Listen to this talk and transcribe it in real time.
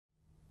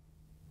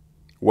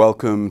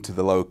Welcome to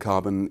the Low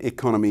Carbon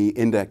Economy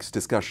Index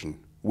discussion.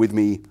 With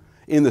me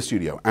in the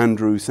studio,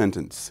 Andrew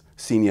Sentance,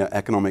 Senior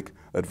Economic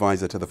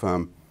Advisor to the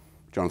firm,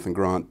 Jonathan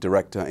Grant,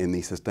 Director in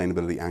the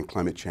Sustainability and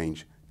Climate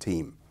Change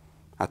team.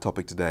 Our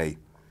topic today,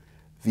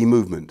 the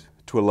movement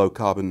to a low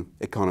carbon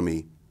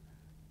economy,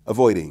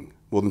 avoiding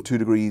more than 2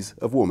 degrees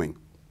of warming.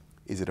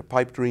 Is it a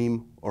pipe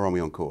dream or are we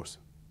on course?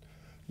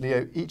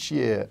 Leo, each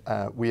year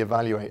we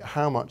evaluate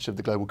how much of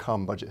the global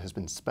carbon budget has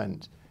been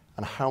spent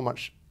and how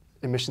much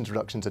emissions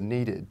reductions are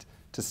needed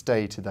to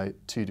stay to the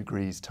 2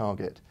 degrees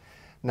target.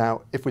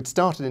 Now, if we'd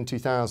started in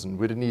 2000,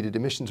 we'd have needed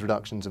emissions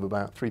reductions of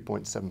about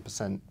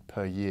 3.7%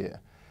 per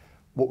year.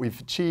 What we've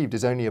achieved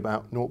is only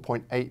about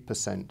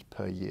 0.8%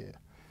 per year.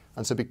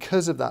 And so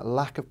because of that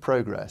lack of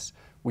progress,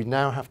 we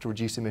now have to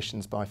reduce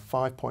emissions by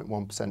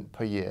 5.1%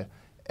 per year,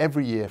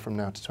 every year from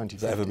now to 2050.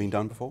 Has that ever been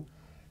done before?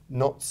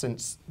 Not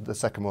since the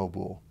Second World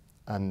War.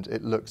 And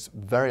it looks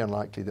very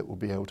unlikely that we'll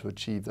be able to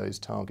achieve those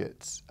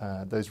targets,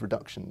 those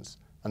reductions.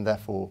 And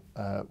therefore,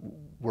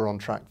 we're on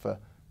track for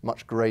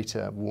much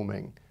greater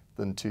warming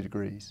than 2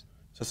 degrees.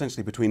 So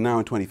essentially between now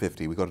and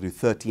 2050, we've got to do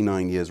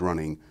 39 years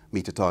running,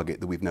 meet a target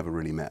that we've never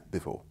really met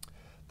before.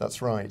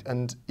 That's right.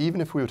 And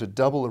even if we were to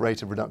double the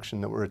rate of reduction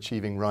that we're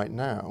achieving right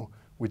now,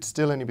 we'd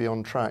still only be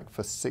on track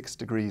for 6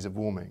 degrees of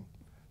warming.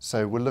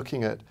 So we're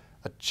looking at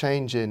a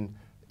change in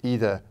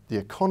either the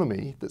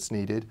economy that's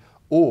needed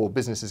or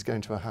business is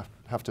going to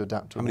have to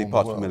adapt to a warmer world. How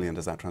many parts per million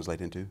does that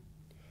translate into?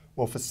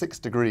 Well, for 6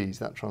 degrees,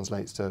 that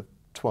translates to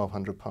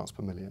 1,200 parts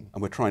per million.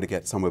 And we're trying to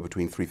get somewhere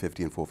between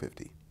 350 and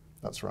 450.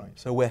 That's right.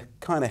 So we're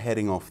kind of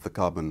heading off the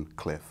carbon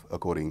cliff,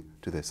 according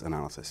to this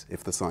analysis,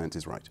 if the science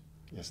is right.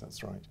 Yes,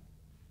 that's right.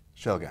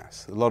 Shale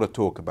gas. A lot of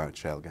talk about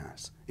shale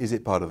gas. Is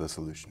it part of the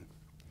solution?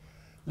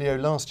 Leo,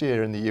 last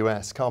year in the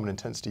US, carbon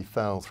intensity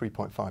fell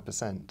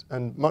 3.5%,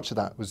 and much of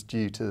that was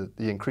due to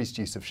the increased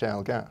use of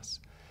shale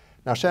gas.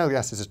 Now, shale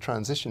gas is a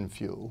transition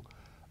fuel,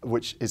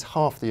 which is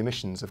half the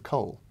emissions of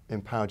coal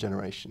in power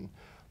generation.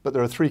 But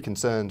there are 3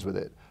 concerns with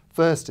it.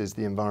 First is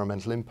the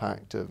environmental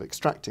impact of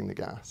extracting the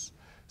gas.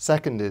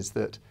 Second is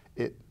that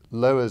it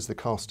lowers the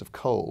cost of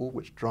coal,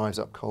 which drives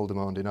up coal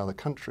demand in other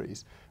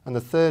countries. And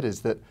the third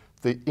is that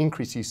the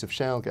increased use of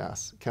shale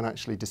gas can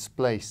actually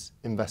displace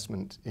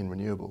investment in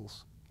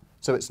renewables.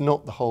 So it's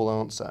not the whole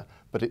answer,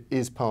 but it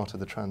is part of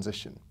the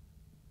transition.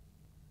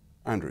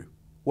 Andrew,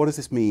 what does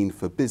this mean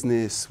for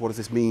business? What does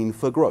this mean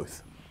for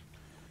growth?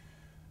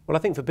 Well, I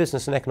think for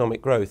business and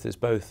economic growth, there's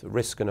both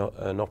risk and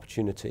an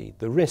opportunity.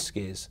 The risk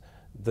is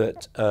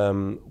that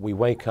we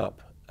wake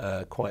up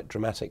quite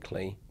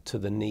dramatically to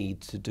the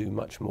need to do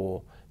much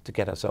more to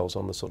get ourselves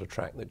on the sort of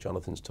track that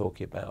Jonathan's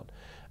talking about.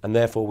 And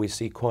therefore we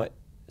see quite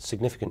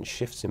significant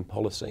shifts in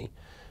policy,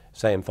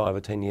 say in 5 or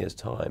 10 years'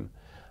 time.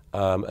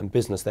 And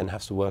business then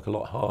has to work a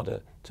lot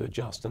harder to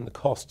adjust, and the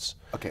costs...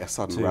 Okay, a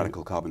sudden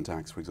radical carbon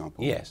tax, for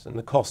example. Yes, and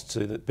the costs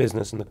to the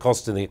business and the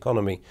costs to the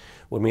economy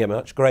will be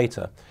much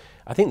greater.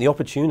 I think the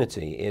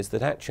opportunity is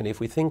that actually if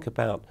we think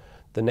about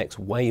the next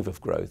wave of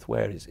growth,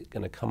 where is it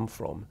going to come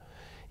from?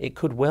 It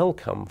could well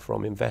come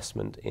from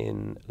investment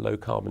in low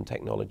carbon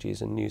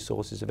technologies and new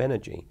sources of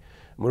energy.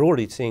 And we're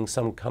already seeing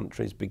some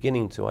countries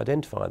beginning to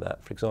identify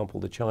that. For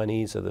example, the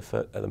Chinese are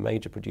the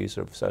major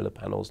producer of solar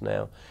panels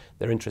now.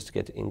 They're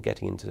interested in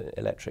getting into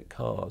electric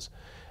cars.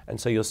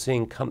 And so you're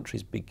seeing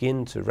countries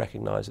begin to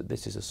recognize that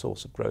this is a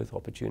source of growth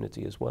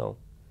opportunity as well.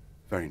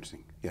 Very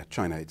interesting. Yeah,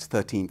 China, its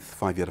 13th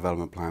five-year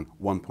development plan,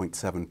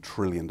 $1.7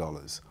 trillion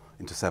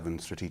into 7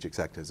 strategic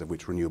sectors, of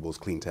which renewables,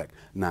 clean tech,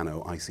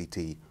 nano,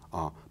 ICT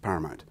are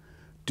paramount.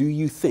 Do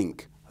you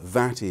think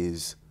that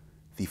is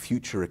the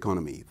future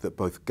economy that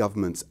both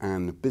governments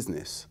and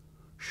business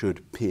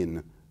should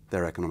pin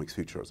their economic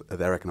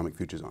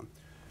futures on?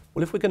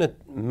 Well, if we're going to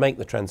make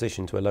the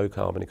transition to a low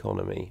carbon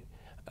economy,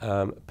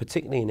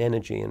 particularly in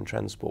energy and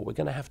transport, we're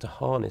going to have to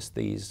harness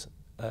these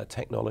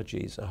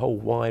technologies, a whole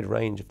wide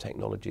range of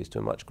technologies to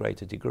a much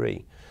greater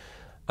degree.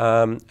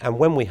 And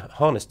when we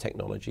harness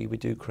technology, we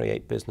do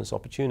create business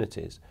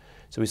opportunities.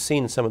 So we've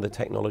seen some of the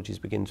technologies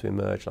begin to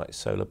emerge, like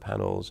solar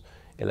panels,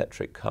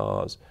 electric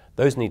cars.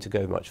 Those need to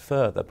go much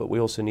further, but we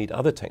also need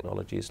other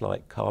technologies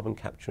like carbon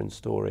capture and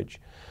storage,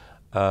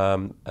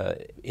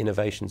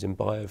 innovations in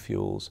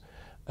biofuels,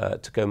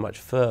 to go much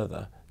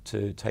further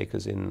to take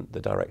us in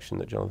the direction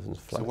that Jonathan's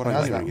flagged. So what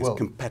I'm hearing is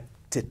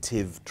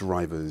competitive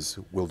drivers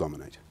will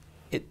dominate.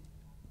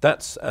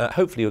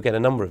 Hopefully you'll get a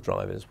number of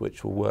drivers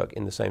which will work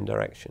in the same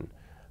direction.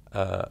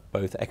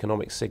 Both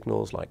economic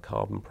signals like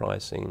carbon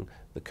pricing,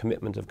 the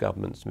commitment of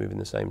governments to move in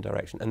the same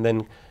direction, and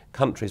then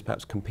countries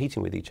perhaps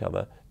competing with each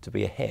other to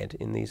be ahead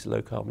in these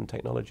low carbon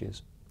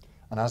technologies.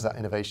 And as that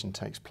innovation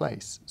takes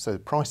place, so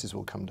prices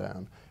will come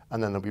down,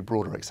 and then there'll be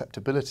broader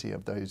acceptability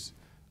of those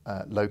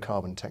low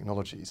carbon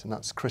technologies, and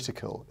that's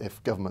critical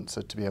if governments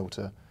are to be able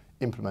to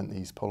implement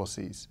these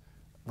policies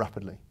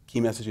rapidly.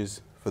 Key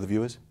messages for the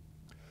viewers?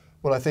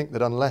 Well, I think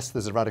that unless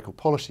there's a radical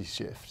policy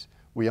shift,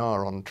 we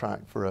are on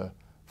track for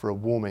a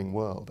warming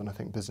world, and I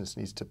think business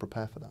needs to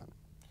prepare for that.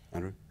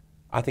 Andrew?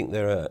 I think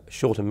there are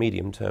short and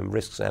medium term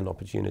risks and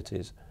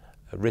opportunities.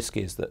 The risk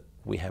is that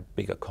we have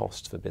bigger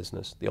costs for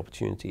business. The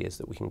opportunity is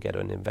that we can get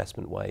an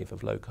investment wave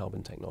of low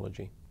carbon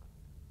technology.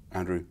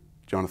 Andrew,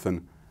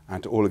 Jonathan,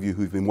 and to all of you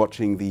who've been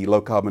watching the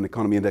Low Carbon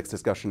Economy Index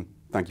discussion,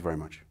 thank you very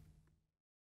much.